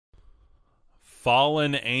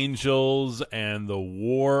Fallen Angels and the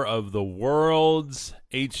War of the Worlds,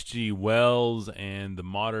 H.G. Wells and the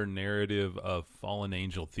modern narrative of fallen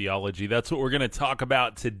angel theology. That's what we're going to talk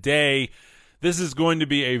about today. This is going to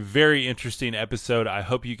be a very interesting episode. I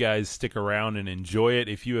hope you guys stick around and enjoy it.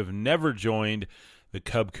 If you have never joined the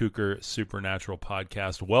Cub Kuker Supernatural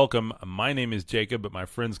Podcast, welcome. My name is Jacob, but my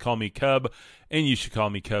friends call me Cub, and you should call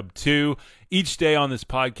me Cub too. Each day on this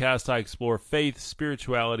podcast, I explore faith,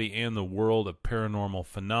 spirituality, and the world of paranormal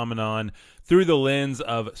phenomenon through the lens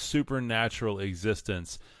of supernatural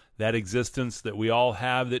existence. That existence that we all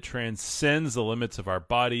have that transcends the limits of our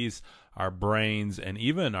bodies, our brains, and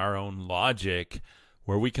even our own logic,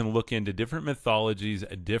 where we can look into different mythologies,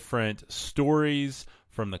 different stories,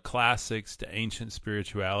 from the classics to ancient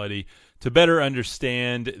spirituality, to better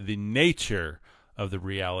understand the nature of the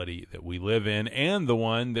reality that we live in and the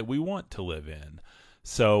one that we want to live in.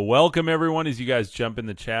 So welcome everyone as you guys jump in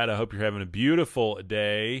the chat. I hope you're having a beautiful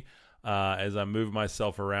day as I move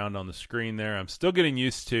myself around on the screen there. I'm still getting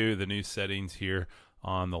used to the new settings here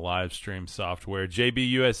on the live stream software. JB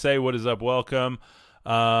USA, what is up? Welcome.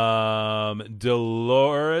 Dolores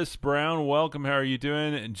Brown, welcome. How are you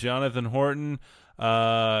doing? Jonathan Horton,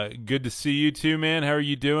 good to see you too, man. How are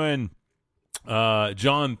you doing?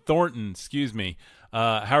 John Thornton, excuse me.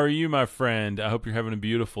 How are you, my friend? I hope you're having a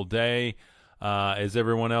beautiful day. As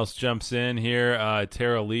everyone else jumps in here,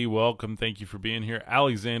 Tara Lee, welcome. Thank you for being here.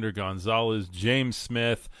 Alexander Gonzalez, James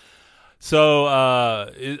Smith. So,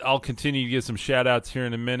 I'll continue to give some shout outs here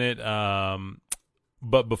in a minute.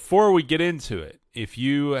 But before we get into it, if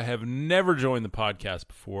you have never joined the podcast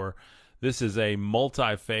before, this is a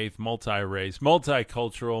multi-faith, multi-race,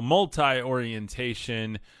 multicultural,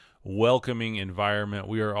 multi-orientation, welcoming environment.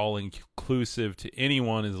 We are all inclusive to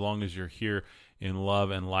anyone as long as you're here in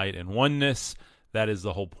love and light and oneness. That is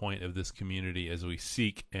the whole point of this community as we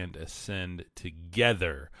seek and ascend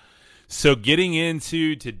together. So getting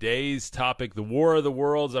into today's topic, the War of the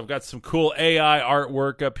Worlds, I've got some cool AI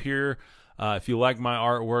artwork up here. If you like my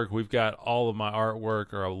artwork, we've got all of my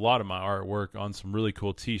artwork, or a lot of my artwork, on some really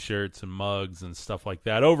cool t-shirts and mugs and stuff like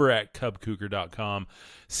that over at cubkuker.com,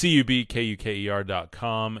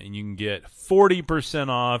 cubkuker.com, and you can get 40%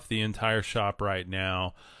 off the entire shop right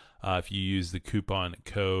now if you use the coupon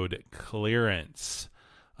code CLEARANCE.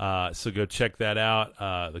 So go check that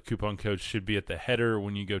out. The coupon code should be at the header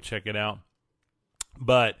when you go check it out.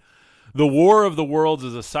 But The War of the Worlds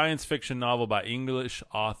is a science fiction novel by English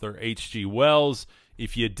author H.G. Wells.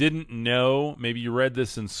 If you didn't know, maybe you read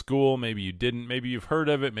this in school, maybe you didn't, maybe you've heard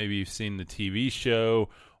of it, maybe you've seen the TV show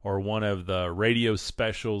or one of the radio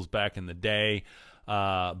specials back in the day.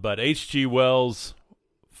 But H.G. Wells,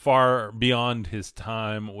 far beyond his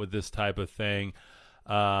time with this type of thing.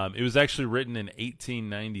 It was actually written in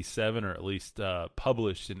 1897, or at least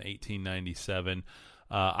published in 1897.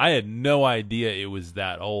 I had no idea it was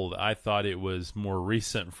that old. I thought it was more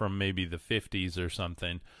recent, from maybe the 50s or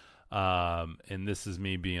something. And this is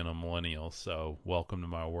me being a millennial, so welcome to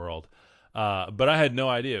my world. But I had no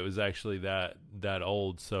idea it was actually that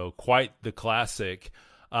old, so quite the classic.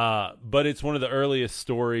 But it's one of the earliest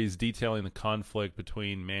stories detailing the conflict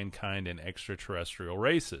between mankind and extraterrestrial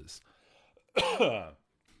races.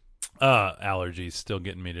 Allergies still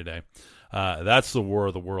getting me today. That's the War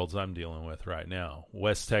of the Worlds I'm dealing with right now.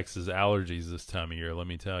 West Texas allergies this time of year, let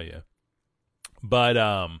me tell you.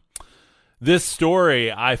 But this story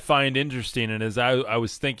I find interesting, and as I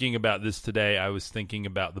was thinking about this today, I was thinking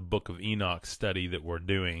about the Book of Enoch study that we're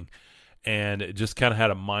doing, and it just kind of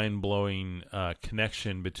had a mind-blowing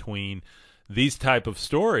connection between these type of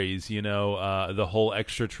stories, the whole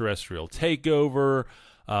extraterrestrial takeover,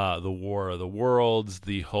 the War of the Worlds,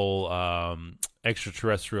 the whole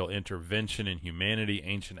extraterrestrial intervention in humanity,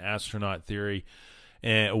 ancient astronaut theory.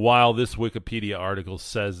 And while this Wikipedia article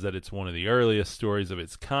says that it's one of the earliest stories of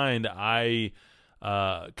its kind, I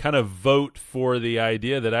kind of vote for the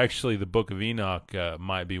idea that actually the Book of Enoch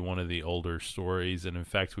might be one of the older stories. And in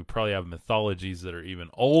fact, we probably have mythologies that are even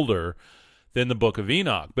older than the Book of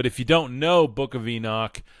Enoch. But if you don't know Book of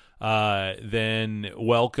Enoch, then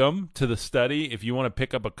welcome to the study. If you want to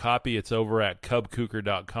pick up a copy, it's over at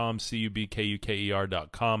cubkuker.com,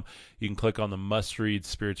 cubkuker.com. You can click on the must-read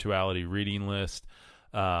spirituality reading list,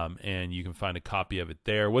 and you can find a copy of it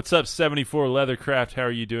there. What's up, 74 Leathercraft? How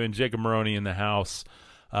are you doing? Jacob Maroney in the house.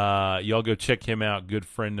 Y'all go check him out. Good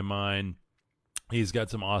friend of mine. He's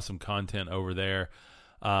got some awesome content over there.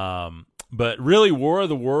 But really, War of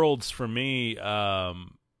the Worlds for me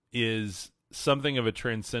is something of a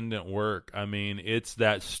transcendent work. I mean, it's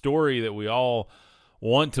that story that we all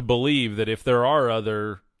want to believe that if there are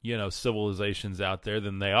other, civilizations out there,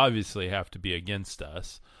 then they obviously have to be against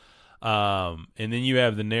us. And then you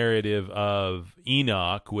have the narrative of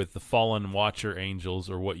Enoch with the fallen watcher angels,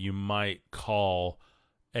 or what you might call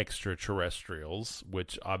extraterrestrials,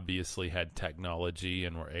 which obviously had technology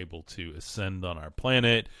and were able to ascend on our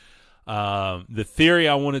planet. The theory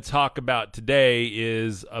I want to talk about today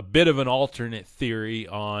is a bit of an alternate theory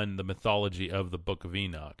on the mythology of the Book of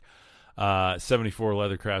Enoch. 74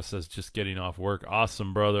 Leathercraft says, just getting off work.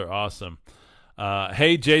 Awesome, brother. Awesome.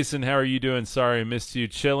 Hey, Jason, how are you doing? Sorry I missed you.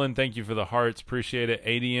 Chilling. Thank you for the hearts. Appreciate it.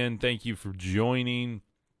 Adian, thank you for joining.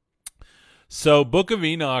 So Book of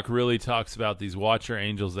Enoch really talks about these watcher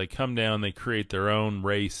angels. They come down, they create their own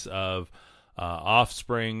race of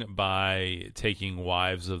offspring by taking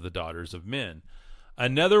wives of the daughters of men.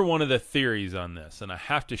 Another one of the theories on this, and I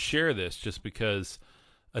have to share this just because,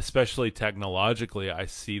 especially technologically, I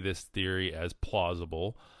see this theory as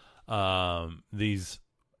plausible. These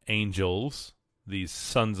angels, these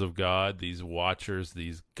sons of God, these watchers,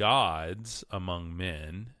 these gods among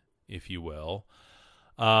men, if you will,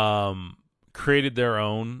 created their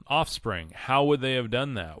own offspring. How would they have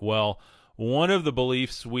done that? Well, one of the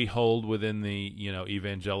beliefs we hold within the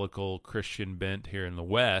evangelical Christian bent here in the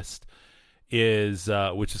West is,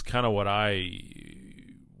 which is kind of what I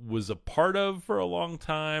was a part of for a long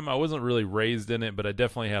time. I wasn't really raised in it, but I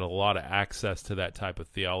definitely had a lot of access to that type of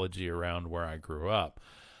theology around where I grew up.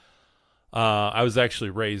 I was actually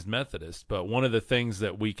raised Methodist, but one of the things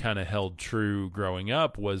that we kind of held true growing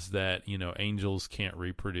up was that, angels can't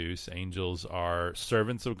reproduce. Angels are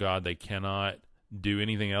servants of God. They cannot do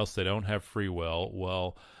anything else. They don't have free will.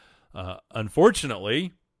 Well,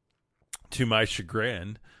 unfortunately, to my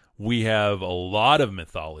chagrin, we have a lot of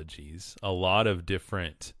mythologies, a lot of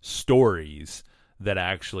different stories that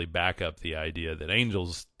actually back up the idea that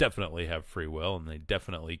angels definitely have free will, and they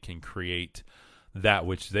definitely can create that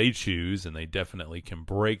which they choose, and they definitely can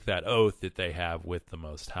break that oath that they have with the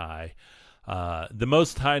Most High. The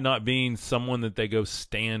Most High not being someone that they go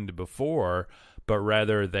stand before, but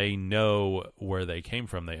rather they know where they came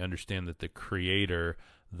from. They understand that the Creator,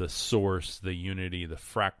 the source, the unity, the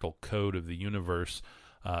fractal code of the universe,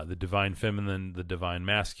 the divine feminine, the divine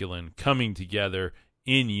masculine, coming together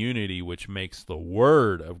in unity, which makes the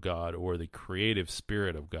Word of God, or the creative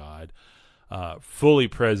spirit of God, fully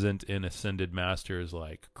present in ascended masters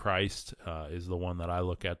like Christ, is the one that I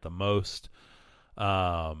look at the most.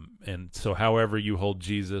 And so however you hold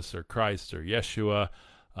Jesus or Christ or Yeshua,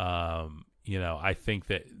 I think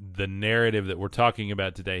that the narrative that we're talking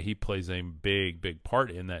about today, he plays a big, big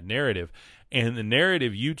part in that narrative. And the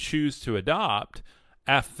narrative you choose to adopt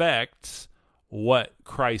affects what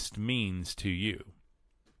Christ means to you.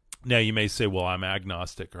 Now, you may say, well, I'm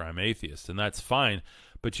agnostic or I'm atheist, and that's fine.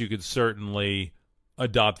 But you could certainly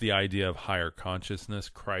adopt the idea of higher consciousness,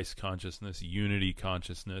 Christ consciousness, unity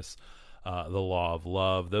consciousness, the law of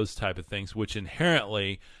love, those type of things, which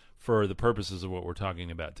inherently, for the purposes of what we're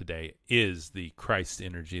talking about today, is the Christ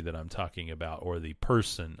energy that I'm talking about, or the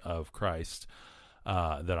person of Christ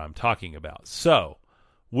that I'm talking about. So,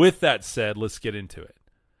 with that said, let's get into it.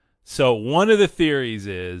 So, one of the theories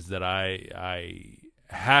is that I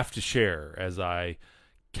have to share, as I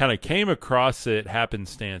kind of came across it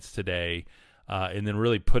happenstance today, and then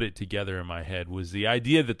really put it together in my head, was the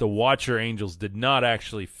idea that the Watcher angels did not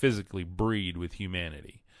actually physically breed with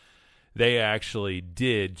humanity. They actually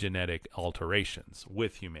did genetic alterations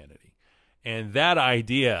with humanity. And that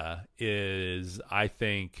idea is, I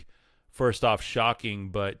think, first off, shocking,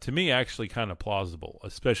 but to me actually kind of plausible,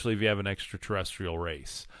 especially if you have an extraterrestrial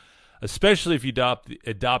race. Especially if you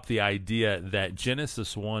adopt the idea that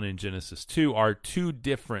Genesis 1 and Genesis 2 are two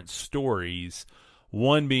different stories,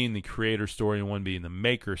 one being the creator story and one being the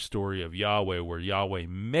maker story of Yahweh, where Yahweh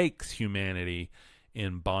makes humanity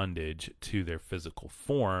in bondage to their physical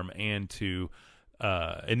form and to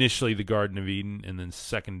initially the Garden of Eden, and then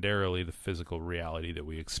secondarily the physical reality that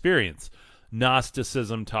we experience.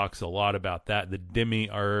 Gnosticism talks a lot about that, the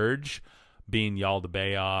demiurge being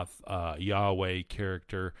Yaldabaoth, Yahweh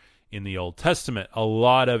character in the Old Testament. A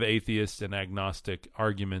lot of atheist and agnostic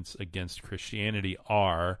arguments against Christianity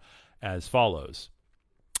are as follows.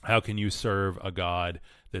 How can you serve a God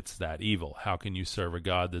that's that evil? How can you serve a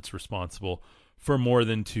God that's responsible for more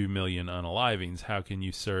than 2 million unalivings? How can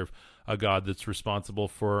you serve a God that's responsible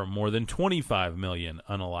for more than 25 million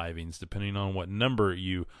unalivings, depending on what number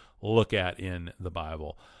you look at in the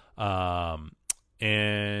Bible?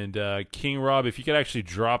 And King Rob, if you could actually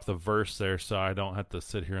drop the verse there so I don't have to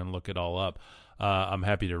sit here and look it all up, I'm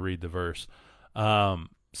happy to read the verse.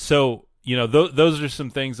 So, those are some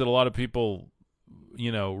things that a lot of people,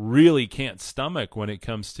 really can't stomach when it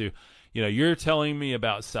comes to, you're telling me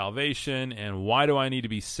about salvation, and why do I need to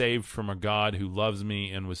be saved from a God who loves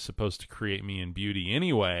me and was supposed to create me in beauty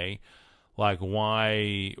anyway? Like,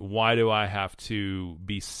 why do I have to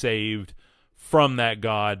be saved from that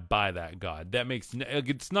God by that God?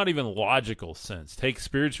 It's not even logical sense. Take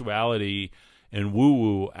spirituality and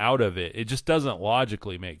woo-woo out of it. It just doesn't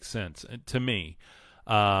logically make sense to me.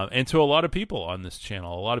 And to a lot of people on this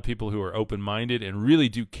channel, a lot of people who are open-minded and really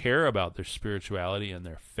do care about their spirituality and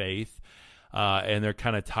their faith, and they're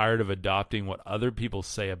kind of tired of adopting what other people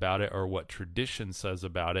say about it or what tradition says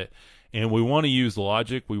about it. And we want to use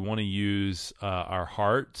logic. We want to use our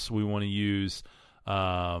hearts. We want to use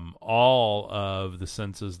all of the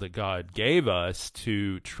senses that God gave us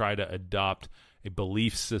to try to adopt a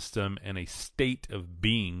belief system and a state of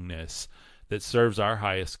beingness that serves our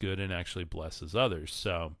highest good and actually blesses others.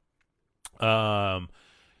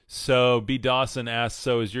 So B. Dawson asks,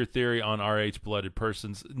 so is your theory on RH blooded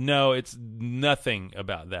persons? No, it's nothing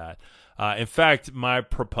about that. In fact, my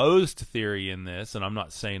proposed theory in this, and I'm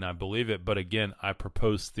not saying I believe it, but again, I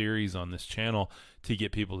propose theories on this channel to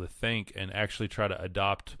get people to think and actually try to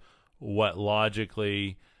adopt what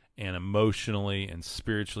logically and emotionally and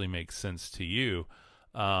spiritually makes sense to you,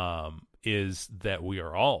 is that we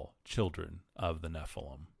are all children of the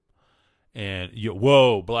Nephilim. And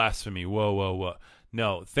whoa, blasphemy, whoa.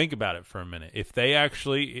 No, think about it for a minute. If they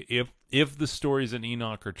actually, if the stories in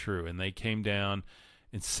Enoch are true, and they came down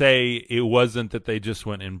and say it wasn't that they just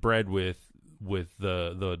went and bred with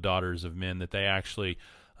the daughters of men, that they actually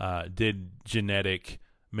did genetic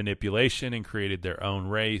manipulation and created their own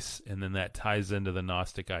race, and then that ties into the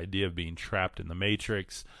Gnostic idea of being trapped in the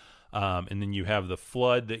Matrix. And then you have the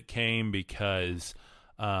flood that came because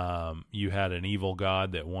you had an evil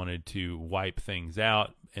God that wanted to wipe things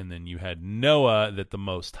out. And then you had Noah, that the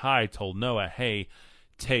Most High told Noah, hey,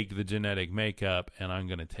 take the genetic makeup and I'm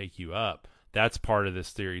going to take you up. That's part of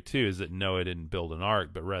this theory too, is that Noah didn't build an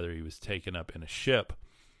ark, but rather he was taken up in a ship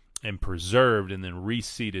and preserved and then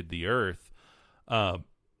reseeded the earth.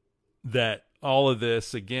 That all of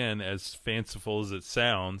this, again, as fanciful as it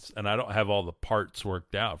sounds, and I don't have all the parts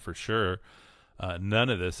worked out for sure, none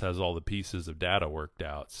of this has all the pieces of data worked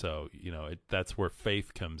out. So, that's where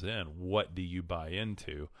faith comes in. What do you buy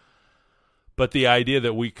into? But the idea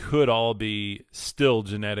that we could all be still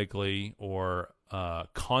genetically or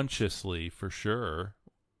consciously, for sure,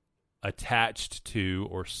 attached to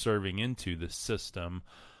or serving into the system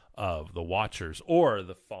of the Watchers or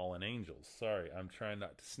the fallen angels. Sorry, I'm trying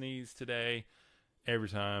not to sneeze today. Every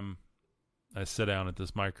time I sit down at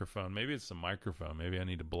this microphone, maybe it's the microphone, maybe I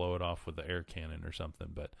need to blow it off with the air cannon or something.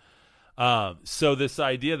 But so this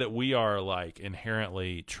idea that we are like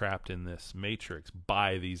inherently trapped in this matrix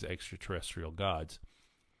by these extraterrestrial gods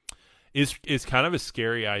is kind of a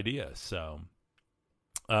scary idea. So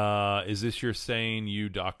is this your saying you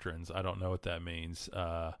doctrines? I don't know what that means.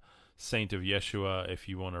 Saint of Yeshua, if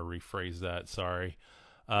you want to rephrase that, sorry.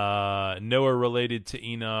 Noah related to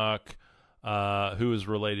Enoch, who is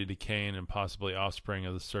related to Cain and possibly offspring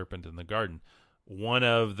of the serpent in the garden. One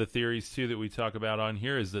of the theories, too, that we talk about on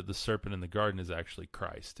here is that the serpent in the garden is actually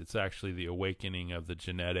Christ. It's actually the awakening of the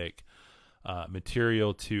genetic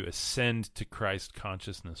material to ascend to Christ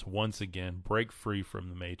consciousness once again, break free from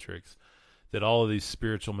the matrix, that all of these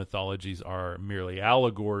spiritual mythologies are merely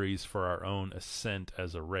allegories for our own ascent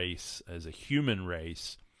as a race, as a human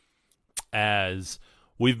race, as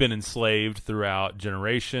we've been enslaved throughout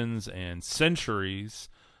generations and centuries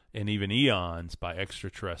and even eons by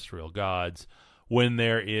extraterrestrial gods, when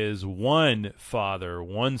there is one Father,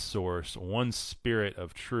 one source, one spirit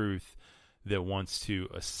of truth that wants to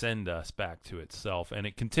ascend us back to itself. And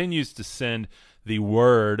it continues to send the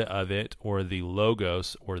word of it, or the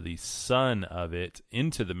logos, or the son of it,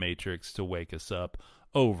 into the matrix to wake us up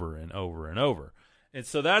over and over and over. And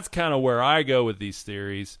so that's kind of where I go with these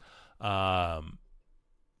theories. That's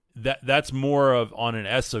more of, on an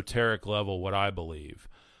esoteric level, what I believe.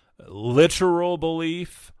 Literal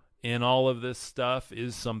belief in all of this stuff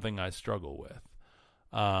is something I struggle with.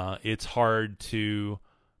 It's hard to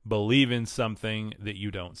believe in something that you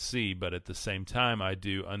don't see, but at the same time, I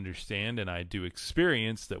do understand and I do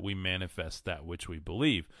experience that we manifest that which we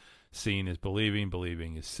believe. Seeing is believing,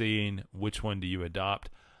 believing is seeing. Which one do you adopt?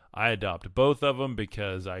 I adopt both of them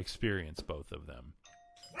because I experience both of them.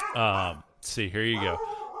 See, here you go.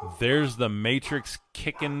 There's the Matrix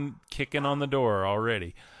kicking on the door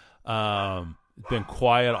already. It's been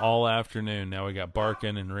quiet all afternoon. Now we got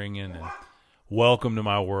barking and ringing. And welcome to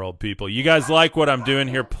my world, people. You guys like what I'm doing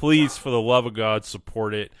here? Please, for the love of God,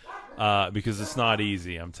 support it, because it's not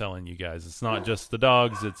easy. I'm telling you guys, it's not just the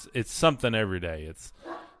dogs. It's something every day. It's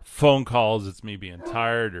phone calls, it's me being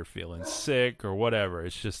tired or feeling sick or whatever.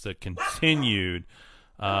 It's just a continued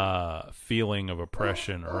feeling of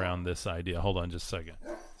oppression around this idea. Hold on just a second.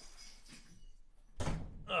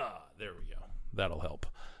 There we go. That'll help.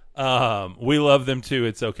 We love them too.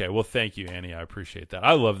 It's okay. Well, thank you, Annie. I appreciate that.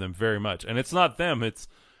 I love them very much. And it's not them. It's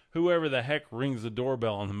whoever the heck rings the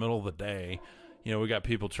doorbell in the middle of the day. You know, we got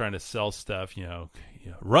people trying to sell stuff,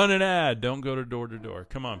 run an ad. Don't go to door.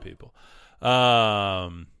 Come on, people.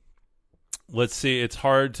 Let's see. It's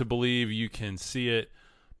hard to believe you can see it,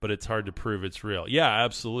 but it's hard to prove it's real. Yeah,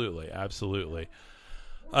 absolutely. Absolutely.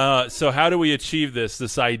 So how do we achieve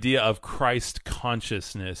this idea of Christ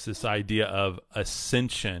consciousness, this idea of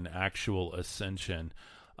ascension, actual ascension?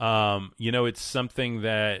 It's something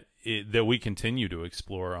that we continue to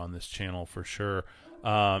explore on this channel for sure.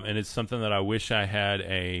 And it's something that I wish I had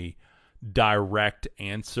a direct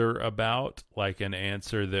answer about, like an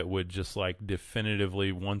answer that would just like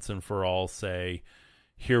definitively once and for all say,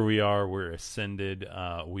 here we are, we're ascended,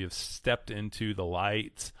 we have stepped into the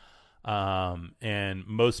light. And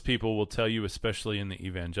most people will tell you, especially in the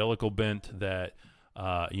evangelical bent, that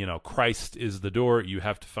Christ is the door. You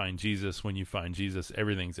have to find Jesus. When you find Jesus,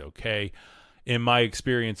 everything's okay. In my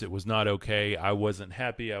experience, it was not okay. I wasn't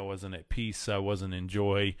happy. I wasn't at peace. I wasn't in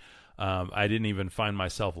joy. I didn't even find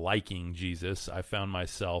myself liking Jesus. I found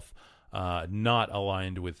myself not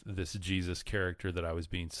aligned with this Jesus character that I was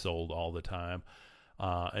being sold all the time,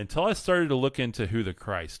 until I started to look into who the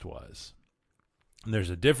Christ was. And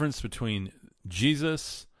there's a difference between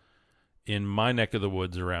Jesus in my neck of the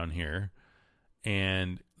woods around here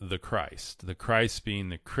and the Christ. The Christ being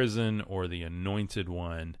the Chrisen or the anointed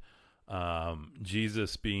one.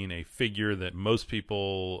 Jesus being a figure that most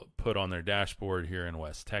people put on their dashboard here in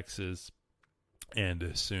West Texas and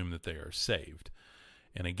assume that they are saved.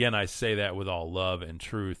 And again, I say that with all love and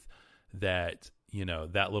truth, that,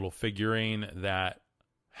 that little figurine, that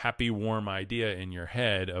happy, warm idea in your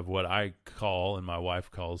head of what I call and my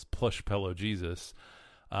wife calls plush pillow Jesus,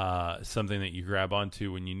 something that you grab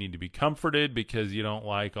onto when you need to be comforted because you don't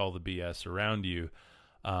like all the BS around you,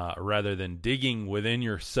 rather than digging within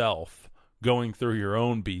yourself, going through your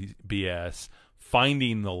own BS,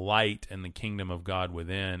 finding the light and the kingdom of God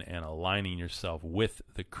within, and aligning yourself with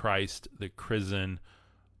the Christ, the Chrisen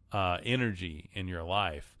energy in your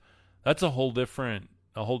life. That's a whole different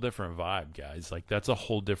vibe, guys. Like, that's a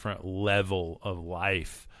whole different level of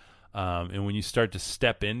life. And when you start to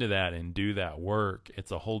step into that and do that work,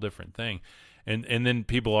 it's a whole different thing. And then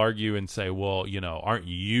people argue and say, well, aren't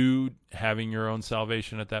you having your own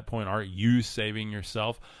salvation at that point? Aren't you saving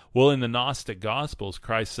yourself? Well, in the Gnostic Gospels,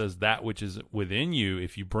 Christ says that which is within you,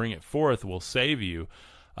 if you bring it forth, will save you.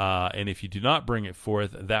 And if you do not bring it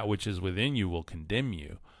forth, that which is within you will condemn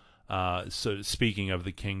you. So speaking of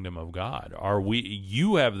the kingdom of God,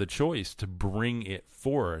 you have the choice to bring it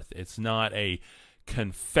forth. It's not a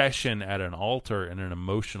confession at an altar and an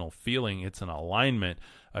emotional feeling. It's an alignment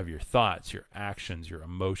of your thoughts, your actions, your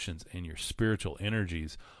emotions, and your spiritual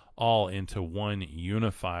energies all into one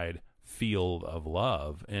unified field of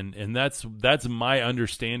love. And that's my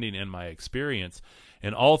understanding and my experience.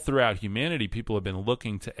 And all throughout humanity, people have been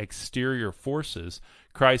looking to exterior forces.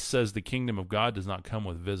 Christ says the kingdom of God does not come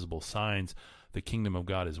with visible signs. The kingdom of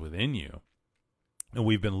God is within you. And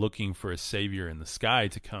we've been looking for a savior in the sky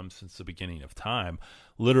to come since the beginning of time.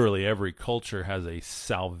 Literally every culture has a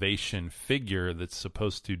salvation figure that's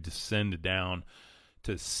supposed to descend down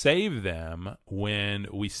to save them, when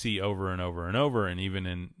we see over and over and over, and even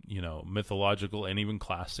in, mythological and even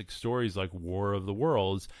classic stories like War of the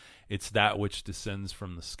Worlds, it's that which descends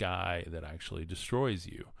from the sky that actually destroys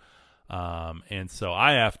you. And so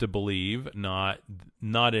I have to believe not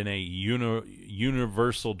in a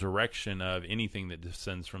universal direction of anything that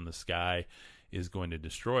descends from the sky is going to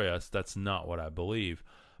destroy us. That's not what I believe.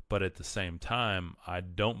 But at the same time, I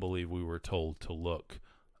don't believe we were told to look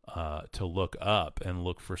up and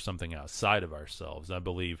look for something outside of ourselves. I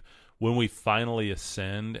believe when we finally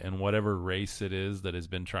ascend, and whatever race it is that has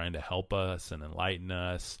been trying to help us and enlighten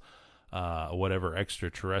us, whatever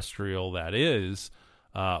extraterrestrial that is,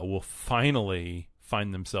 will finally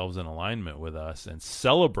find themselves in alignment with us and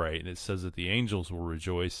celebrate. It says that the angels will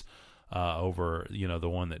rejoice over, the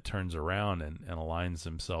one that turns around and aligns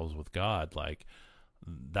themselves with God. Like,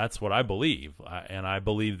 that's what I believe. And I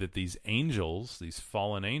believe that these angels, these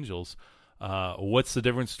fallen angels, what's the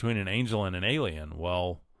difference between an angel and an alien?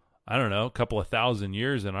 Well, I don't know, a couple of thousand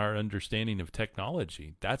years in our understanding of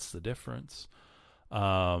technology. That's the difference.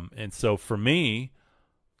 And so for me,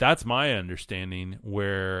 that's my understanding,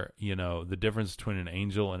 where, the difference between an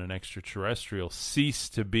angel and an extraterrestrial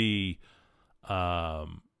ceased to be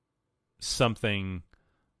something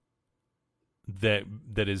that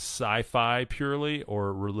is sci-fi purely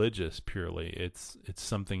or religious purely. It's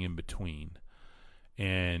something in between.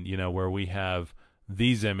 And, where we have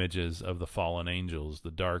these images of the fallen angels,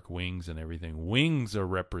 the dark wings and everything. Wings are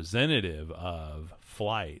representative of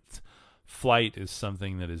flight. Flight is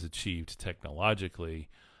something that is achieved technologically.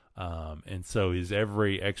 And so is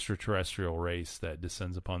every extraterrestrial race that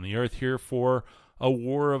descends upon the earth here for a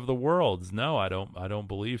war of the worlds? No, I don't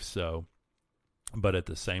believe so. But at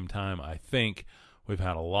the same time, I think we've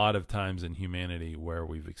had a lot of times in humanity where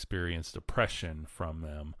we've experienced oppression from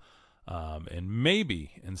them. And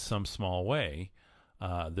maybe in some small way,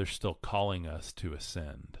 they're still calling us to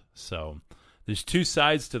ascend. So there's two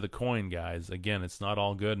sides to the coin, guys. Again, it's not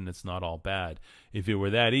all good and it's not all bad. If it were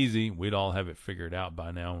that easy, we'd all have it figured out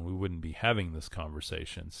by now and we wouldn't be having this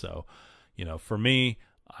conversation. So, for me,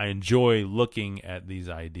 I enjoy looking at these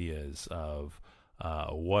ideas of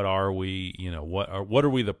what are we, what are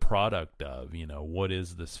we the product of? What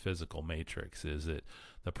is this physical matrix? Is it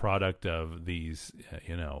the product of these,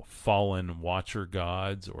 fallen watcher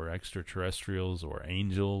gods or extraterrestrials or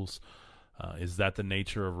angels? Is that the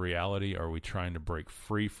nature of reality? Are we trying to break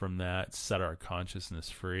free from that, set our consciousness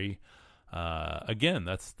free? Again,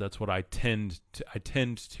 that's what I tend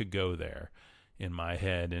to go there in my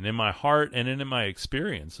head and in my heart and in my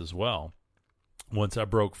experience as well. Once I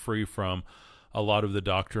broke free from a lot of the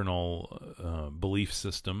doctrinal belief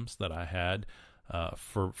systems that I had,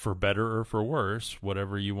 for better or for worse,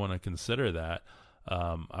 whatever you want to consider that,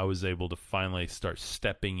 I was able to finally start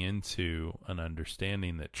stepping into an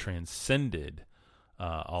understanding that transcended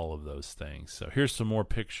all of those things. So here's some more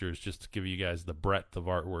pictures just to give you guys the breadth of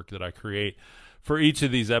artwork that I create for each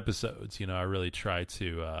of these episodes. I really try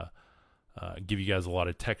to give you guys a lot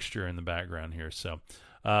of texture in the background here. So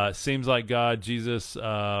seems like God, Jesus,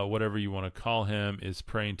 whatever you want to call him, is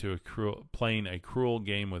playing a cruel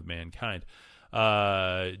game with mankind.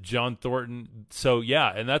 John Thornton. So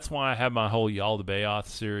yeah, and that's why I have my whole Yaldabaoth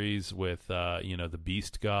series with the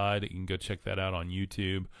Beast God. You can go check that out on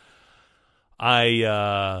YouTube.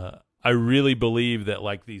 I really believe that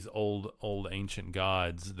like these old ancient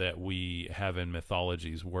gods that we have in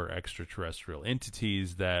mythologies were extraterrestrial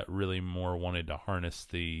entities that really more wanted to harness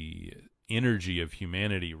the energy of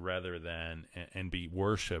humanity rather than and be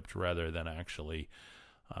worshipped rather than actually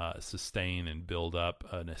sustain and build up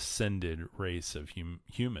an ascended race of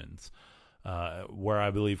humans. Where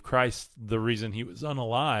I believe Christ, the reason he was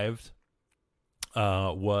unalived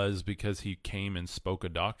was because he came and spoke a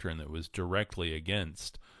doctrine that was directly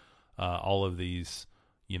against all of these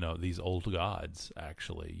old gods,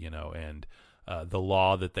 actually, and the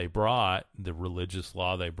law that they brought, the religious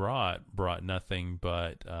law they brought nothing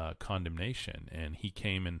but condemnation. And he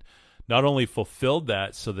came and not only fulfilled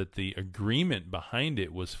that so that the agreement behind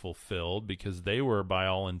it was fulfilled, because they were, by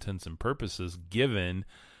all intents and purposes, given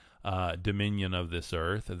dominion of this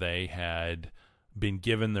earth. They had been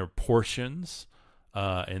given their portions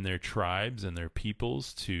and their tribes and their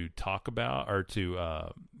peoples to talk about, or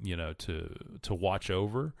to watch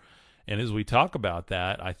over. And as we talk about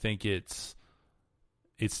that, I think it's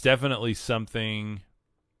definitely something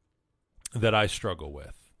that I struggle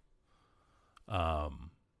with.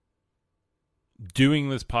 Doing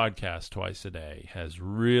this podcast twice a day has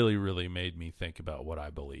really, really made me think about what I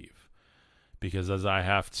believe. Because as I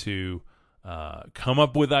have to come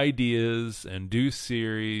up with ideas and do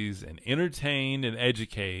series and entertain and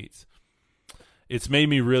educate, it's made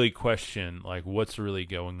me really question like what's really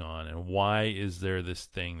going on and why is there this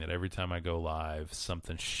thing that every time I go live,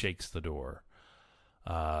 something shakes the door,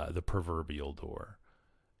 the proverbial door.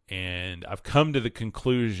 And I've come to the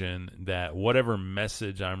conclusion that whatever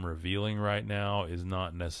message I'm revealing right now is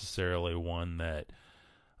not necessarily one that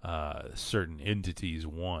certain entities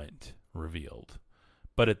want revealed.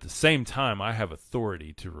 But at the same time, I have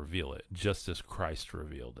authority to reveal it, just as Christ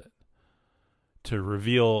revealed it. To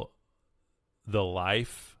reveal the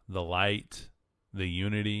life, the light, the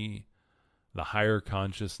unity, the higher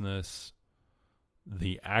consciousness,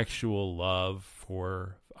 the actual love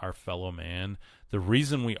for our fellow man. The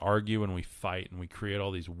reason we argue and we fight and we create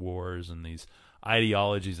all these wars and these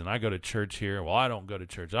ideologies, and I go to church here, well, I don't go to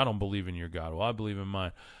church, I don't believe in your God, well, I believe in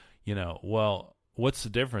mine. Well, what's the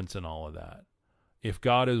difference in all of that? If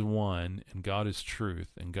God is one, and God is truth,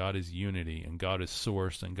 and God is unity, and God is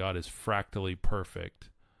source, and God is fractally perfect,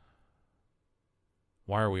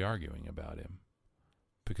 why are we arguing about him?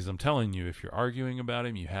 Because I'm telling you, if you're arguing about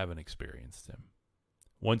him, you haven't experienced him.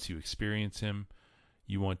 Once you experience him,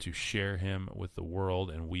 you want to share him with the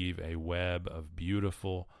world and weave a web of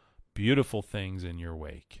beautiful, beautiful things in your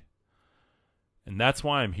wake. And that's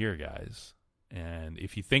why I'm here, guys. And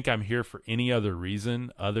if you think I'm here for any other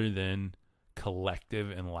reason other than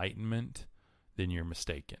collective enlightenment, then you're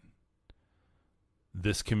mistaken.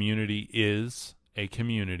 This community is a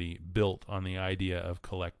community built on the idea of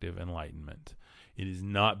collective enlightenment. It is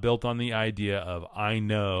not built on the idea of I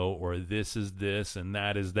know, or this is this and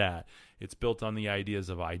that is that. It's built on the ideas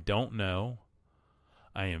of I don't know,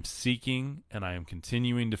 I am seeking, and I am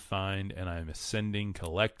continuing to find, and I am ascending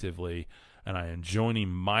collectively, and I am joining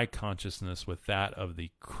my consciousness with that of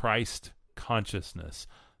the Christ consciousness,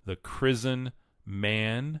 the Chrisen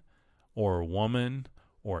man or woman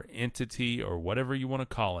or entity or whatever you want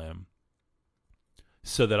to call him,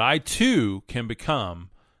 so that I too can become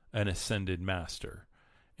an ascended master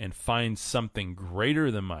and find something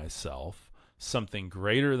greater than myself, something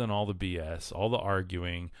greater than all the BS, all the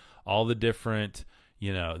arguing, all the different,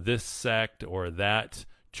 this sect or that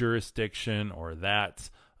jurisdiction or that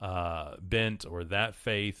bent or that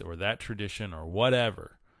faith or that tradition or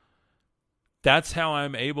whatever. That's how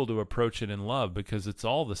I'm able to approach it in love, because it's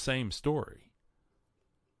all the same story.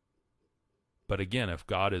 But again, if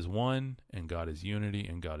God is one, and God is unity,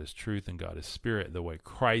 and God is truth, and God is spirit, the way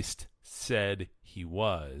Christ said he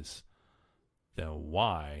was, then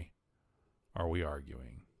why are we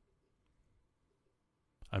arguing?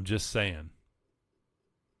 I'm just saying.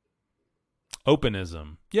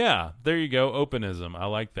 Openism. Yeah, there you go. Openism. I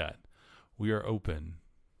like that. We are open.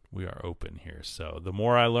 We are open here. So the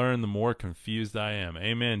more I learn, the more confused I am.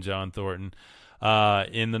 Amen, John Thornton.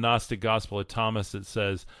 In the Gnostic Gospel of Thomas, it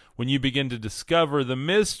says, when you begin to discover the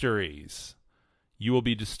mysteries, you will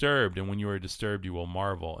be disturbed. And when you are disturbed, you will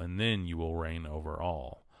marvel. And then you will reign over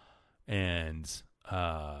all. And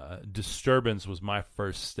disturbance was my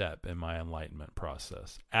first step in my enlightenment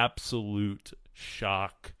process. Absolute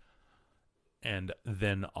shock, and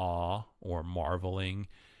then awe or marveling.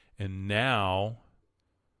 And now,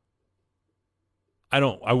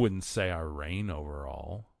 I wouldn't say I reign over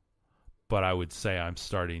all, but I would say I'm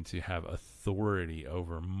starting to have authority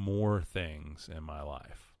over more things in my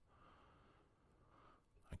life.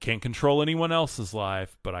 I can't control anyone else's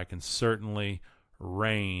life, but I can certainly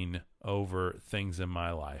reign over things in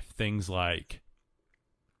my life. Things like,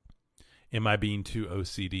 am I being too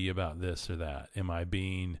OCD about this or that? Am I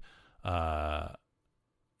being, am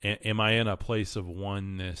I in a place of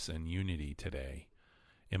oneness and unity today?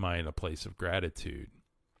 Am I in a place of gratitude?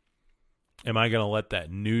 Am I going to let that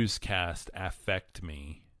newscast affect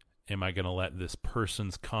me? Am I going to let this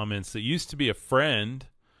person's comments that used to be a friend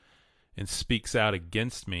and speaks out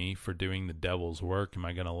against me for doing the devil's work, am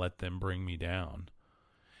I going to let them bring me down?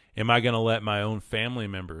 Am I going to let my own family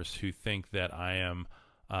members who think that I am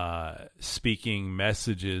speaking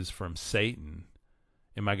messages from Satan,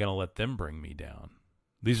 am I going to let them bring me down?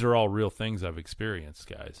 These are all real things I've experienced,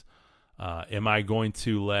 guys. Am I going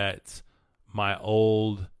to let my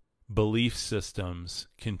old belief systems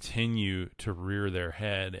continue to rear their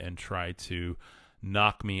head and try to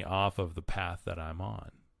knock me off of the path that I'm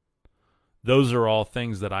on? Those are all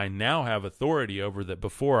things that I now have authority over, that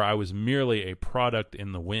before I was merely a product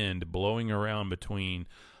in the wind blowing around between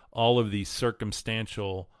all of these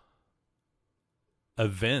circumstantial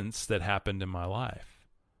events that happened in my life.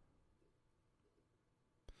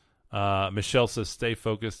 Michelle says, stay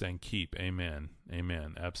focused and keep. Amen.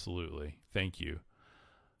 Amen. Absolutely. Thank you.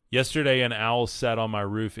 Yesterday, an owl sat on my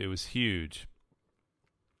roof. It was huge.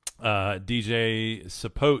 DJ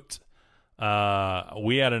Sapote,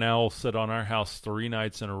 we had an owl sit on our house 3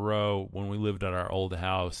 nights in a row when we lived at our old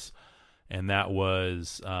house. And that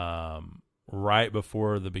was right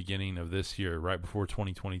before the beginning of this year, right before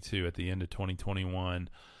 2022, at the end of 2021.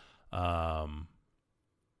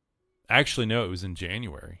 Actually, no, it was in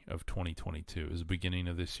January of 2022. It was the beginning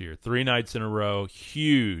of this year. 3 nights in a row,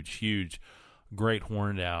 huge, great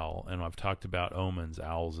horned owl. And I've talked about omens,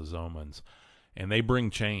 owls as omens. And they bring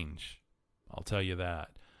change. I'll tell you that.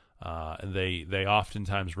 They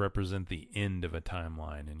oftentimes represent the end of a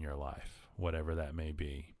timeline in your life, whatever that may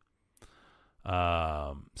be.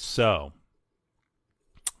 So,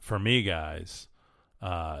 for me, guys,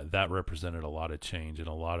 that represented a lot of change and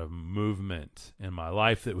a lot of movement in my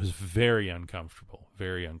life that was very uncomfortable,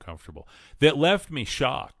 that left me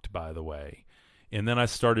shocked, by the way. And then I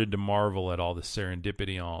started to marvel at all the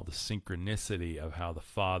serendipity and all the synchronicity of how the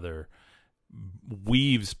Father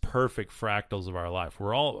weaves perfect fractals of our life.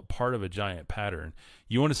 We're all part of a giant pattern.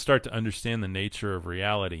 You want to start to understand the nature of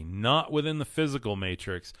reality, not within the physical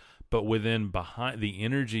matrix, but behind the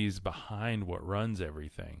energies behind what runs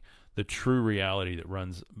everything. The true reality that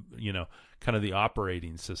runs, kind of the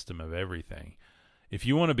operating system of everything. If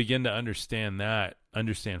you want to begin to understand that,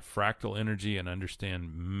 understand fractal energy and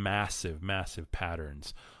understand massive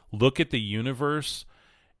patterns, look at the universe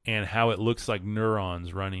and how it looks like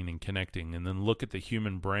neurons running and connecting. And then look at the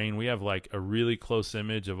human brain. We have like a really close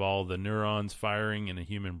image of all the neurons firing in a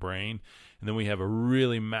human brain. And then we have a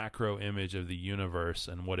really macro image of the universe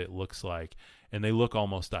and what it looks like. And they look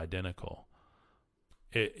almost identical.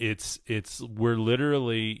 We're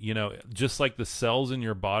literally, just like the cells in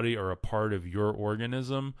your body are a part of your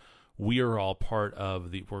organism, we are all part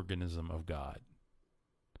of the organism of God.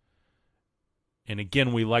 And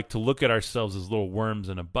again, we like to look at ourselves as little worms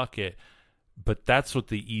in a bucket, but that's what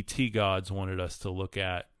the ET gods wanted us to look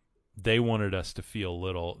at. They wanted us to feel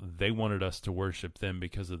little. They wanted us to worship them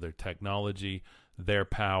because of their technology, their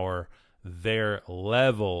power, their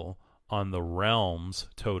level on the realms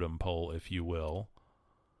totem pole, if you will.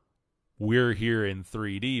 We're here in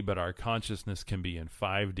 3D, but our consciousness can be in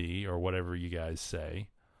 5D or whatever you guys say.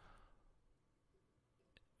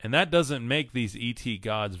 And that doesn't make these ET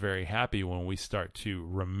gods very happy when we start to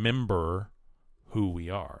remember who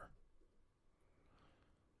we are.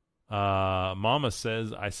 Mama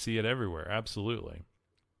says, I see it everywhere. Absolutely.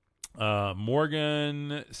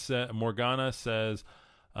 Morgana says,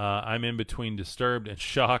 I'm in between disturbed and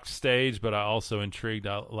shocked stage, but I also intrigued,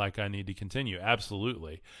 like I need to continue.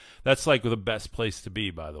 Absolutely. That's like the best place to be,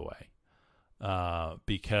 by the way,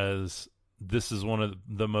 because this is one of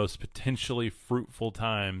the most potentially fruitful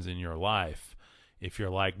times in your life. If you're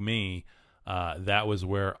like me, that was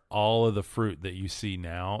where all of the fruit that you see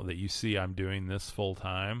now, that you see I'm doing this full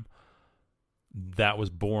time, that was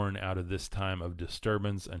born out of this time of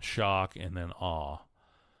disturbance and shock and then awe.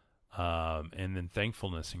 And then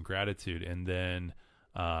thankfulness and gratitude, and then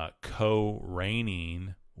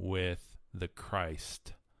co-reigning with the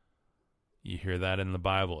Christ. You hear that in the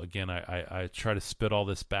Bible. Again, I try to spit all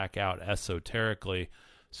this back out esoterically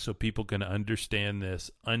so people can understand this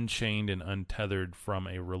unchained and untethered from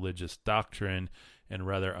a religious doctrine, and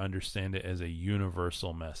rather understand it as a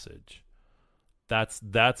universal message.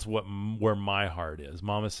 That's where my heart is.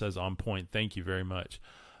 Mama says on point. Thank you very much.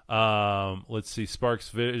 Let's see. Sparks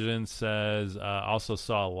Vision says, also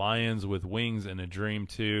saw lions with wings in a dream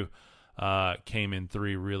too. Came in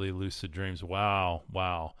 3 really lucid dreams.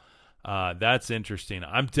 Wow. That's interesting.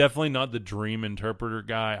 I'm definitely not the dream interpreter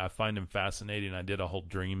guy. I find him fascinating. I did a whole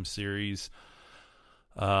dream series.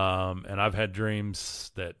 And I've had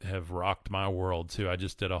dreams that have rocked my world too. I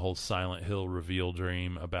just did a whole Silent Hill reveal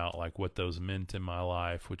dream about like what those meant in my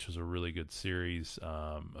life, which was a really good series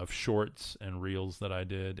of shorts and reels that I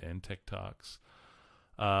did and TikToks.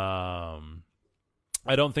 I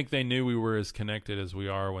don't think they knew we were as connected as we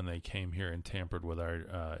are when they came here and tampered with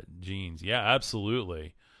our genes. Yeah,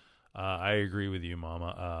 absolutely. I agree with you,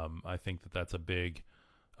 Mama. I think that's a big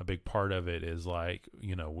part of it is like,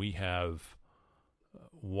 we have.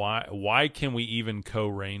 Why can we even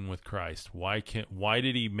co-reign with Christ? Why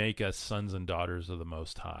did he make us sons and daughters of the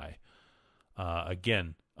Most High?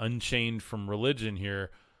 Again, unchained from religion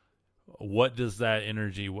here. What does that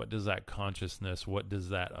energy, what does that consciousness, what does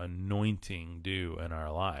that anointing do in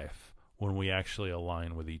our life when we actually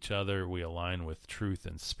align with each other? We align with truth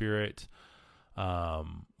and spirit.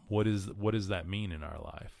 What does that mean in our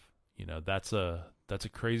life? That's a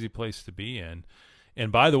crazy place to be in.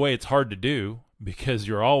 And by the way, it's hard to do because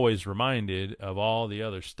you're always reminded of all the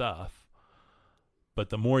other stuff. But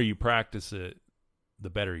the more you practice it, the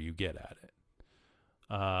better you get at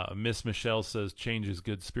it. Miss Michelle says, change is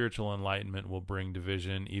good. Spiritual enlightenment will bring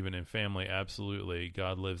division, even in family. Absolutely.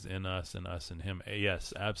 God lives in us and us in him.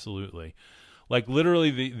 Yes, absolutely. Like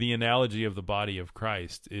literally the analogy of the body of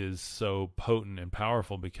Christ is so potent and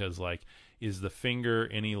powerful because like, is the finger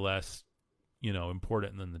any less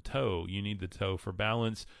important than the toe? You need the toe for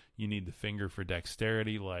balance. You need the finger for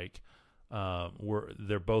dexterity. Like,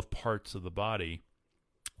 they're both parts of the body.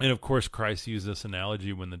 And of course, Christ used this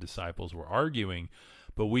analogy when the disciples were arguing,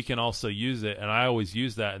 but we can also use it. And I always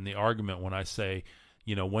use that in the argument when I say,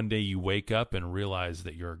 one day you wake up and realize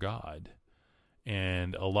that you're God.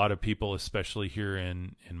 And a lot of people, especially here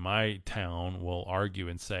in my town, will argue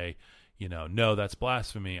and say, no, that's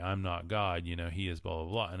blasphemy. I'm not God. He is blah,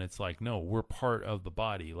 blah, blah. And it's like, no, we're part of the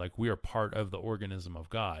body. Like we are part of the organism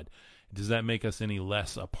of God. Does that make us any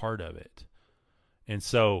less a part of it? And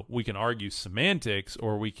so we can argue semantics,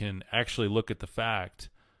 or we can actually look at the fact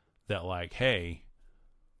that like, hey,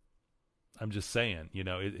 I'm just saying,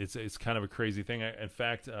 it's kind of a crazy thing. In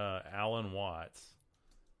fact, Alan Watts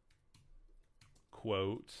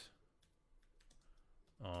quote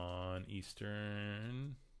on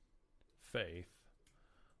Eastern faith.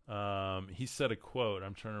 He said a quote.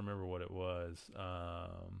 I'm trying to remember what it was.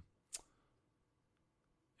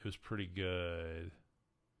 It was pretty good.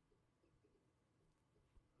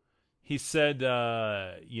 He said,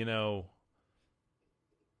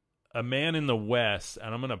 a man in the West,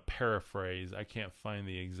 and I'm going to paraphrase. I can't find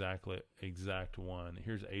the exact one.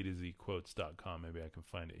 Here's A to Z quotes.com. Maybe I can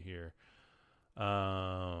find it here. They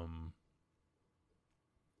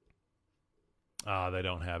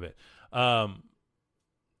don't have it.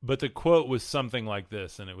 But the quote was something like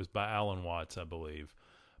this, and it was by Alan Watts, I believe.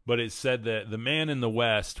 But it said that the man in the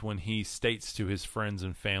West, when he states to his friends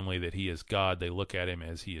and family that he is God, they look at him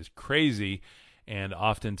as he is crazy, and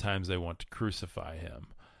oftentimes they want to crucify him.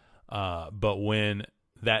 But when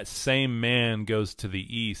that same man goes to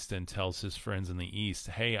the East and tells his friends in the East,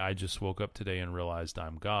 hey, I just woke up today and realized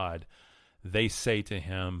I'm God, they say to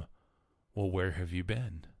him, well, where have you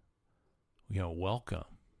been? Welcome.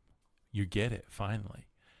 You get it, finally.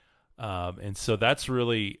 And so that's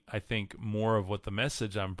really, I think, more of what the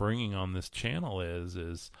message I'm bringing on this channel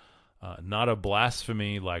is not a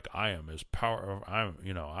blasphemy like I am as power.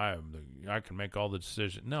 I can make all the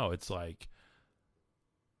decisions. No, it's like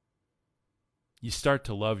you start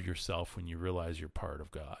to love yourself when you realize you're part of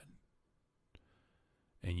God,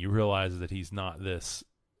 and you realize that He's not this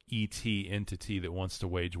ET entity that wants to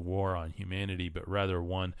wage war on humanity, but rather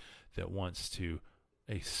one that wants to.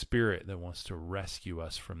 A spirit that wants to rescue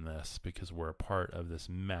us from this because we're a part of this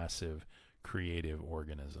massive creative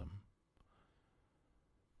organism.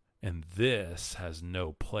 And this has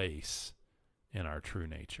no place in our true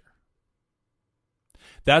nature.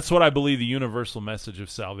 That's what I believe the universal message of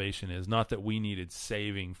salvation is. Not that we needed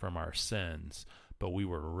saving from our sins, but we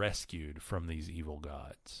were rescued from these evil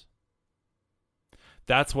gods.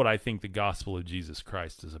 That's what I think the gospel of Jesus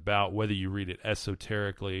Christ is about, whether you read it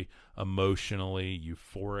esoterically, emotionally,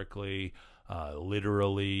 euphorically,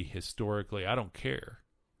 literally, historically. I don't care.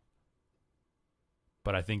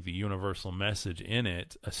 But I think the universal message in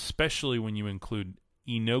it, especially when you include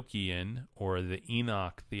Enochian or the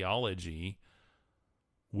Enoch theology,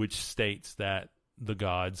 which states that the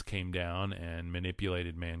gods came down and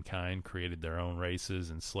manipulated mankind, created their own races,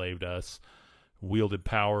 enslaved us, wielded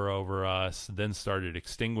power over us, then started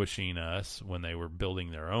extinguishing us when they were building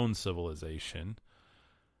their own civilization.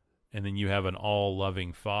 And then you have an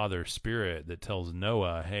all-loving Father Spirit that tells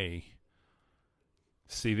Noah, hey,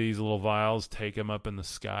 see these little vials? Take them up in the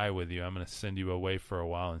sky with you. I'm going to send you away for a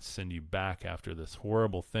while and send you back after this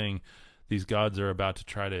horrible thing. These gods are about to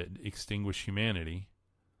try to extinguish humanity.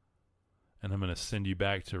 And I'm going to send you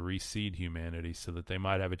back to reseed humanity so that they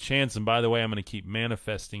might have a chance. And by the way, I'm going to keep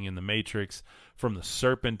manifesting in the matrix from the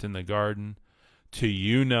serpent in the garden to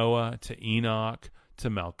you, Noah, to Enoch, to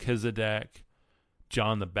Melchizedek,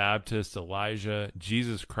 John the Baptist, Elijah,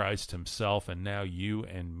 Jesus Christ himself, and now you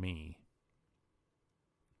and me.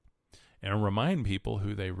 And remind people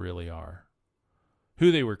who they really are,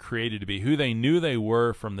 who they were created to be, who they knew they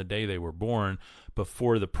were from the day they were born,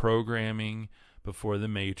 before the programming, before the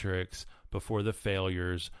matrix, before the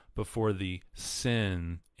failures, before the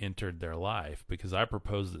sin entered their life. Because I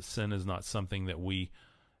propose that sin is not something that we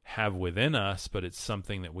have within us, but it's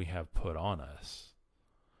something that we have put on us.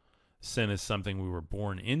 Sin is something we were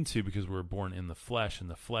born into because we were born in the flesh, and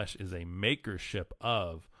the flesh is a makership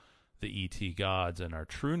of the ET gods, and our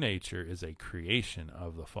true nature is a creation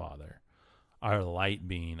of the Father. Our light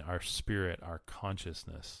being, our spirit, our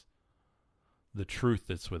consciousness, the truth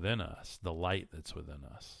that's within us, the light that's within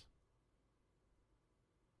us.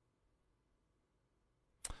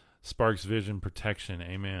 Sparks vision protection,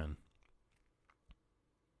 amen.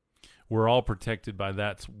 We're all protected by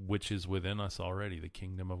that which is within us already, the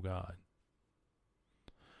kingdom of God.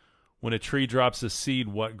 When a tree drops a seed,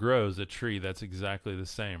 what grows? A tree. That's exactly the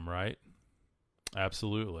same, right?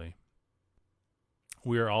 Absolutely.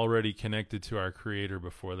 We are already connected to our Creator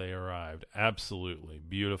before they arrived. Absolutely.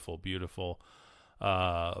 Beautiful, beautiful.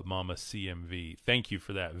 Mama CMV. Thank you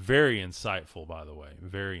for that. Very insightful, by the way.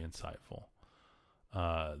 Very insightful.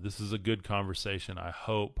 This is a good conversation. I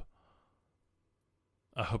hope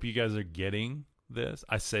you guys are getting this.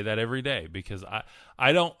 I say that every day because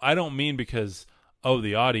I don't mean because,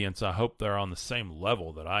 the audience, I hope they're on the same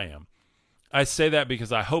level that I am. I say that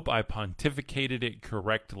because I hope I pontificated it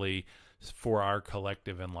correctly for our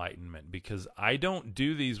collective enlightenment, because I don't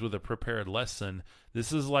do these with a prepared lesson.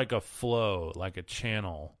 This is like a flow, like a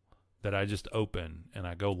channel that I just open and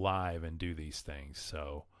I go live and do these things.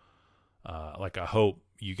 So, I hope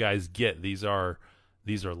you guys get these are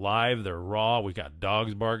live, they're raw. We got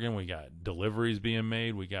dogs barking, we got deliveries being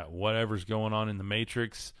made, we got whatever's going on in the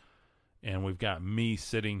matrix, and we've got me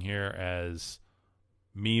sitting here as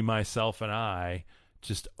me, myself, and I,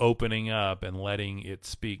 just opening up and letting it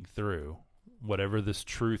speak through. Whatever this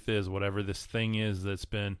truth is, whatever this thing is that's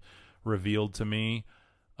been revealed to me,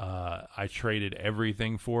 I traded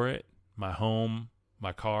everything for it. My home,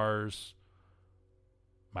 my cars,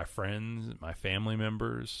 my friends, my family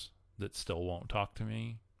members that still won't talk to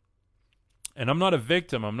me. And I'm not a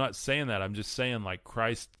victim. I'm not saying that. I'm just saying, like,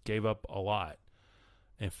 Christ gave up a lot.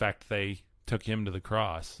 In fact, they took him to the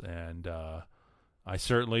cross, and I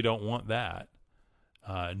certainly don't want that.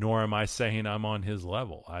 Nor am I saying I'm on his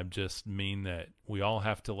level. I just mean that we all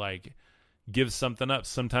have to, like, give something up.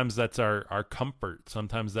 Sometimes that's our comfort.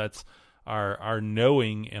 Sometimes that's our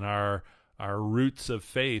knowing and our roots of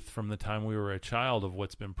faith from the time we were a child of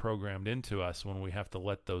what's been programmed into us. When we have to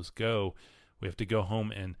let those go, we have to go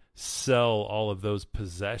home and sell all of those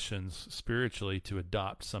possessions spiritually to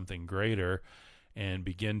adopt something greater and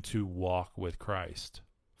begin to walk with Christ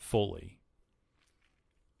fully.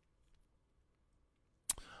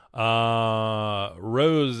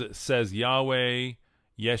 Rose says Yahweh,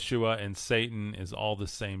 Yeshua, and Satan is all the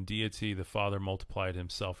same deity. The Father multiplied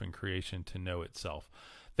himself in creation to know itself.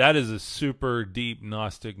 That is a super deep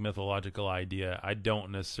Gnostic mythological idea. I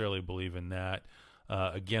don't necessarily believe in that.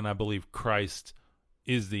 Again, I believe Christ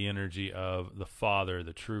is the energy of the Father,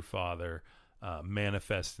 the true Father,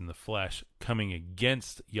 manifest in the flesh, coming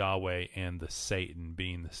against Yahweh and the Satan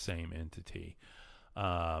being the same entity.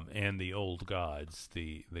 And the old gods,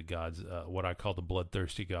 the gods, what I call the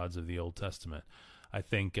bloodthirsty gods of the Old Testament. I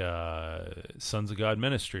think Sons of God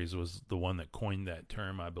Ministries was the one that coined that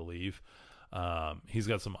term, I believe. He's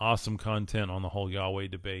got some awesome content on the whole Yahweh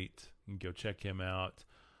debate. You can go check him out.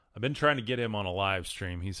 I've been trying to get him on a live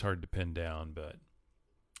stream. He's hard to pin down, but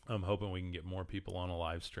I'm hoping we can get more people on a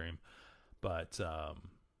live stream. But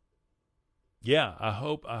yeah, I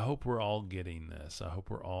hope we're all getting this. I hope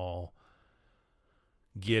we're all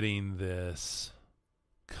getting this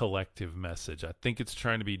collective message. I think it's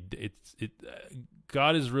trying to be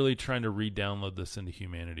God is really trying to re-download this into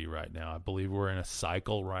humanity right now. I believe we're in a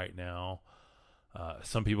cycle right now.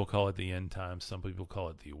 Some people call it the end times. Some people call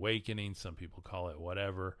it the awakening. Some people call it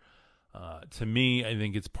whatever. To me, I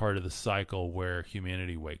think it's part of the cycle where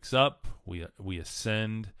humanity wakes up, we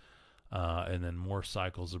ascend, and then more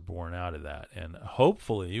cycles are born out of that. And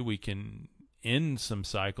hopefully we can end some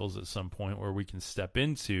cycles at some point where we can step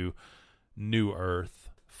into new earth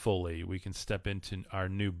fully. We can step into our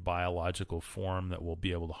new biological form that will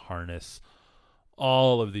be able to harness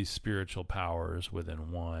all of these spiritual powers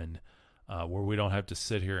within one, where we don't have to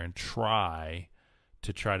sit here and try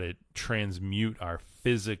to transmute our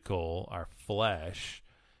physical, our flesh,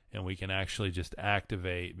 and we can actually just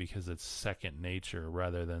activate because it's second nature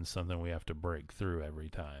rather than something we have to break through every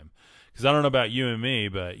time. Because I don't know about you and me,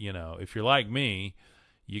 but, you know, if you're like me,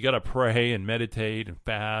 you got to pray and meditate and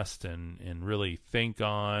fast and really think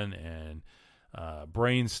on and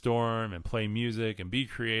brainstorm and play music and be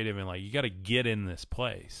creative. And, like, you got to get in this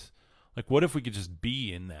place. Like, what if we could just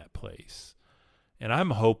be in that place? And I'm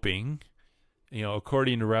hoping, you know,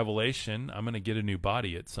 according to Revelation, I'm going to get a new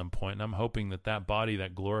body at some point, and I'm hoping that body,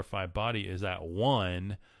 that glorified body, is at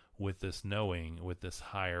one with this knowing, with this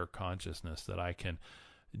higher consciousness, that I can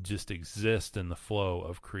just exist in the flow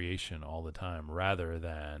of creation all the time, rather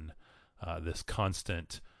than this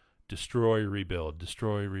constant destroy, rebuild,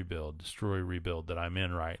 destroy, rebuild, destroy, rebuild that I'm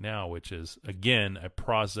in right now, which is, again, a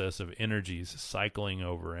process of energies cycling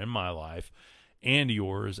over in my life and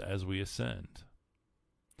yours as we ascend.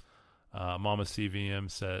 Mama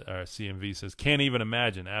CMV says, can't even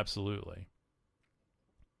imagine. Absolutely.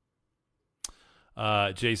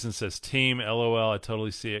 Jason says, team, LOL. I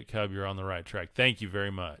totally see it, Cub. You're on the right track. Thank you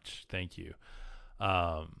very much. Thank you.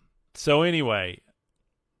 So anyway,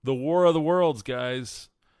 the War of the Worlds, guys.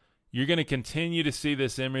 You're going to continue to see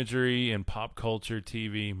this imagery in pop culture,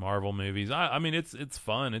 TV, Marvel movies. I mean, it's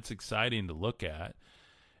fun. It's exciting to look at.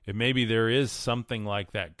 And maybe there is something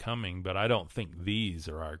like that coming, but I don't think these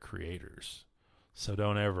are our creators. So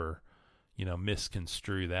don't ever,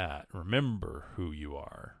 misconstrue that. Remember who you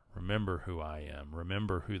are. Remember who I am.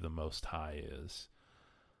 Remember who the Most High is.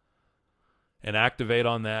 And activate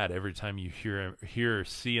on that every time you hear or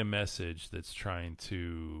see a message that's trying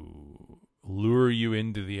to lure you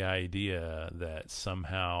into the idea that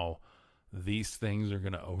somehow these things are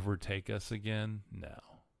going to overtake us again.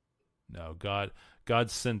 No, God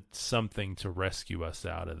sent something to rescue us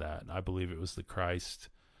out of that. And I believe it was the Christ,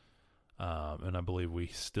 and I believe we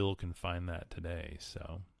still can find that today.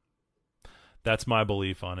 So that's my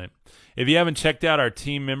belief on it. If you haven't checked out our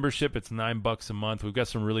team membership, it's $9 a month. We've got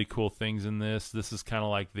some really cool things in this. This is kind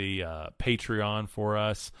of like the Patreon for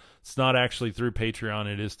us. It's not actually through Patreon.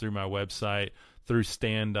 It is through my website, through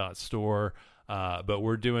stand.store. But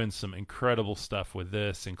we're doing some incredible stuff with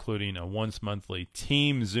this, including a once monthly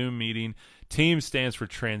team Zoom meeting. Team stands for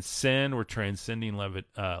transcend. We're transcending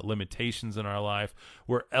limitations in our life.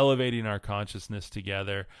 We're elevating our consciousness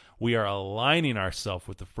together. We are aligning ourselves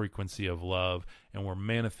with the frequency of love, and we're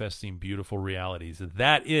manifesting beautiful realities.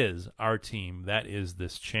 That is our team. That is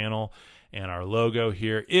this channel. And our logo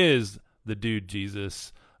here is the dude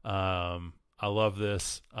Jesus. I love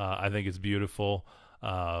this. I think it's beautiful.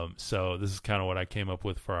 So this is kind of what I came up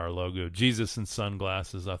with for our logo. Jesus in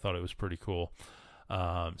sunglasses. I thought it was pretty cool.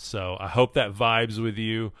 So I hope that vibes with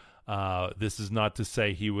you. This is not to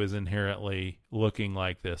say he was inherently looking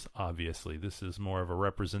like this. Obviously, this is more of a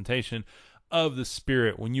representation of the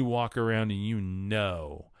spirit. When you walk around and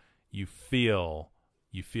you feel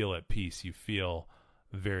at peace, you feel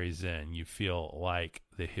very zen, you feel like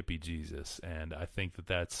the hippie Jesus. And I think that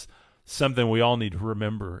that's something we all need to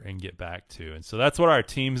remember and get back to. And so that's what our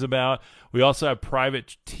team's about. We also have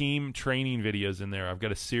private team training videos in there. I've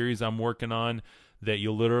got a series I'm working on that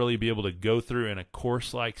you'll literally be able to go through in a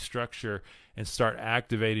course-like structure and start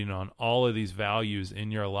activating on all of these values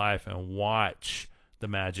in your life and watch the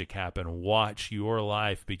magic happen. Watch your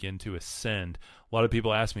life begin to ascend. A lot of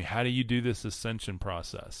people ask me, how do you do this ascension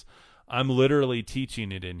process? I'm literally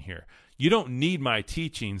teaching it in here. You don't need my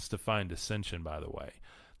teachings to find ascension, by the way.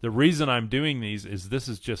 The reason I'm doing these is this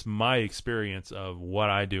is just my experience of what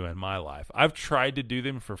I do in my life. I've tried to do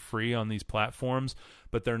them for free on these platforms,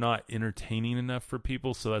 but they're not entertaining enough for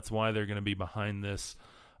people, so that's why they're going to be behind this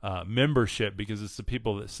membership, because it's the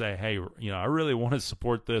people that say, hey, I really want to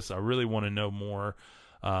support this. I really want to know more.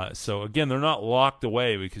 So again, they're not locked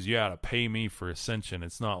away because you got to pay me for Ascension.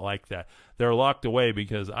 It's not like that. They're locked away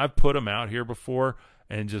because I've put them out here before,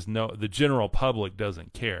 and just know the general public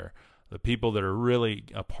doesn't care. The people that are really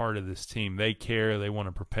a part of this team, they care. They want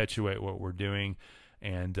to perpetuate what we're doing.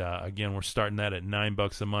 And again, we're starting that at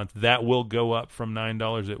 $9 a month. That will go up from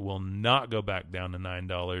 $9. It will not go back down to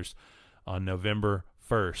 $9 on November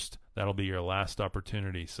 1st. That'll be your last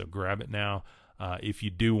opportunity. So grab it now. If you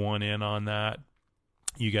do want in on that,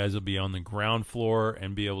 you guys will be on the ground floor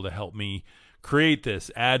and be able to help me create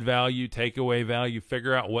this, add value, take away value,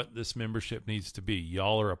 figure out what this membership needs to be.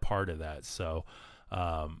 Y'all are a part of that. So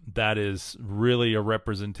that is really a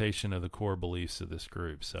representation of the core beliefs of this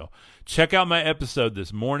group. So check out my episode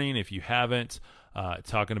this morning if you haven't,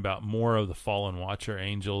 talking about more of the fallen watcher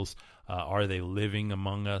angels. Are they living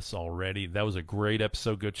among us already? That was a great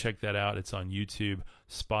episode. Go check that out. It's on YouTube,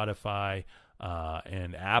 Spotify,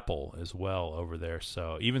 and Apple as well over there.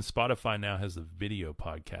 So even Spotify now has a video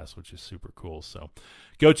podcast, which is super cool. So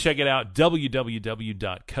go check it out,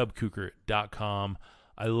 www.cubkuker.com.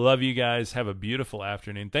 I love you guys. Have a beautiful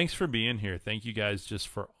afternoon. Thanks for being here. Thank you guys just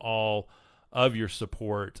for all of your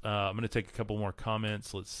support. I'm going to take a couple more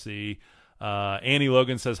comments. Let's see. Annie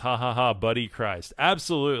Logan says, ha, ha, ha, buddy Christ.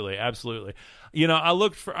 Absolutely, absolutely.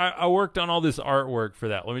 I worked on all this artwork for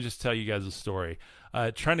that. Let me just tell you guys a story.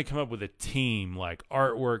 Trying to come up with a team, like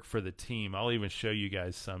artwork for the team. I'll even show you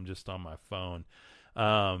guys some just on my phone.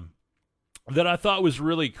 That I thought was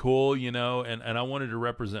really cool, and I wanted to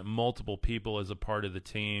represent multiple people as a part of the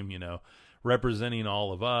team, representing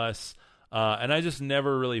all of us. And I just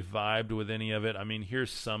never really vibed with any of it. I mean, here's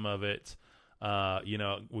some of it. We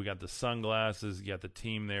got the sunglasses, you got the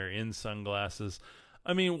team there in sunglasses.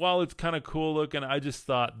 I mean, while it's kind of cool looking, I just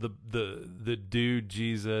thought the dude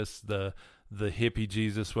Jesus, the hippie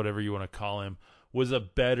Jesus, whatever you want to call him, was a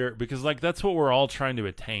better, because like that's what we're all trying to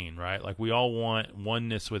attain, right? Like we all want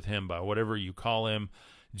oneness with him by whatever you call him,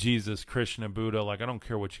 Jesus, Krishna, Buddha, like I don't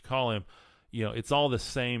care what you call him, it's all the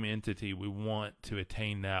same entity. We want to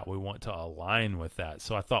attain that. We want to align with that.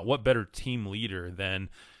 So I thought, what better team leader than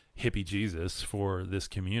hippie Jesus for this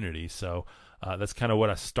community? So that's kind of what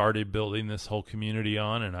I started building this whole community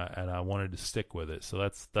on, and I wanted to stick with it. So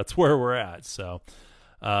that's where we're at. So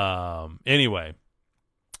anyway,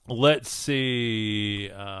 let's see.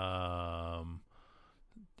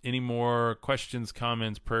 Any more questions,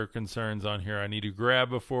 comments, prayer concerns on here I need to grab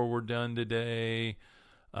before we're done today?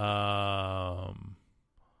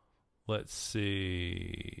 Let's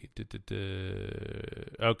see.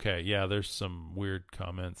 Okay, yeah, there's some weird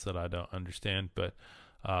comments that I don't understand, but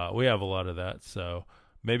we have a lot of that. So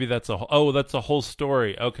maybe that's that's a whole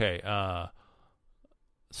story. Okay.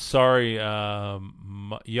 Sorry,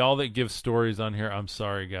 y'all that give stories on here. I'm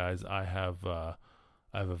sorry, guys. I have a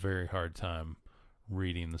very hard time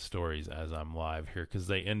reading the stories as I'm live here because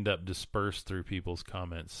they end up dispersed through people's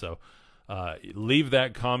comments. So leave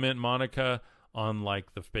that comment, Monica, on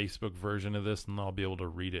like the Facebook version of this, and I'll be able to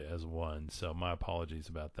read it as one. So my apologies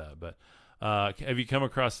about that. But have you come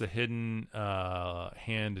across the hidden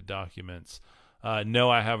hand documents? No,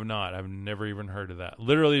 I have not. I've never even heard of that.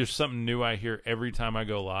 Literally, there's something new I hear every time I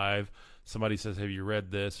go live. Somebody says, "Have you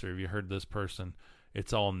read this?" or "Have you heard this person?"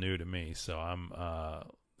 It's all new to me, so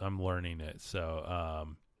I'm learning it.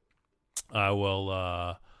 So I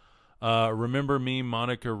will remember me,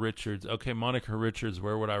 Monica Richards. Okay, Monica Richards,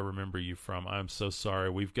 where would I remember you from? I'm so sorry.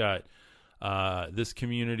 We've got this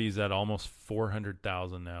community's at almost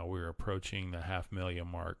 400,000 now. We're approaching the 500,000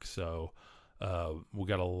 mark, so we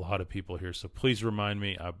got a lot of people here. So please remind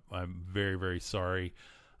me. I'm very, very sorry.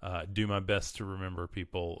 Do my best to remember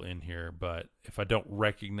people in here, but if I don't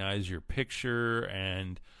recognize your picture,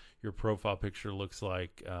 and your profile picture looks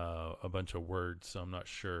like a bunch of words, so I'm not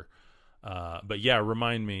sure. But yeah,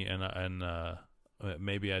 remind me, and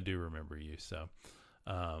maybe I do remember you. So,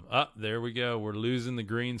 there we go. We're losing the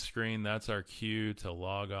green screen. That's our cue to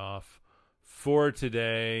log off for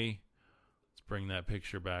today. Let's bring that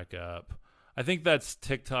picture back up. I think that's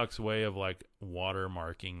TikTok's way of like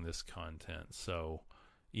watermarking this content. So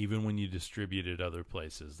even when you distribute it other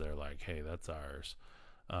places, they're like, "Hey, that's ours."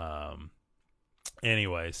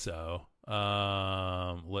 Anyway, so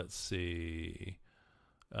let's see.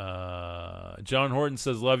 John Horton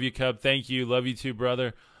says, "Love you, Cub." Thank you. Love you too,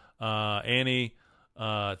 brother. Annie,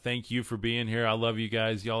 thank you for being here. I love you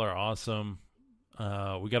guys. Y'all are awesome.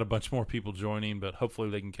 We got a bunch more people joining, but hopefully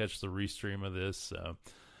they can catch the restream of this. So,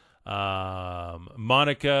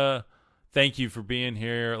 Monica, thank you for being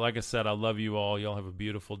here. Like I said, I love you all. Y'all have a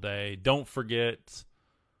beautiful day. Don't forget,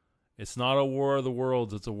 it's not a war of the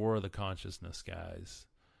worlds. It's a war of the consciousness, guys.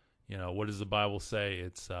 You know, what does the Bible say?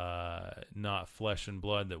 It's not flesh and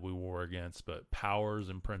blood that we war against, but powers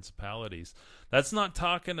and principalities. That's not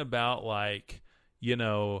talking about, like, you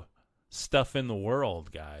know, stuff in the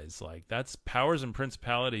world, guys. Like, that's powers and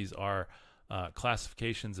principalities are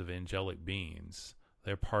classifications of angelic beings.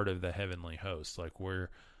 They're part of the heavenly host. Like,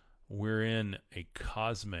 we're in a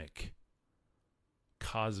cosmic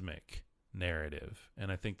narrative.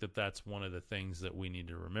 And I think that that's one of the things that we need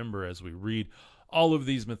to remember as we read all of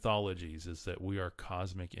these mythologies, is that we are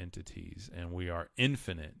cosmic entities, and we are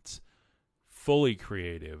infinite, fully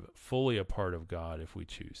creative, fully a part of God if we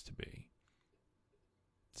choose to be.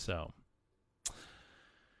 So,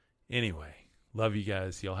 anyway, love you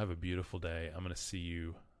guys. Y'all have a beautiful day. I'm going to see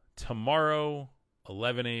you tomorrow,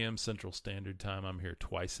 11 a.m. Central Standard Time. I'm here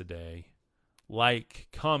twice a day. Like,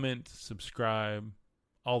 comment, subscribe,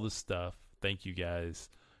 all the stuff. Thank you guys.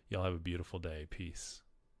 Y'all have a beautiful day. Peace.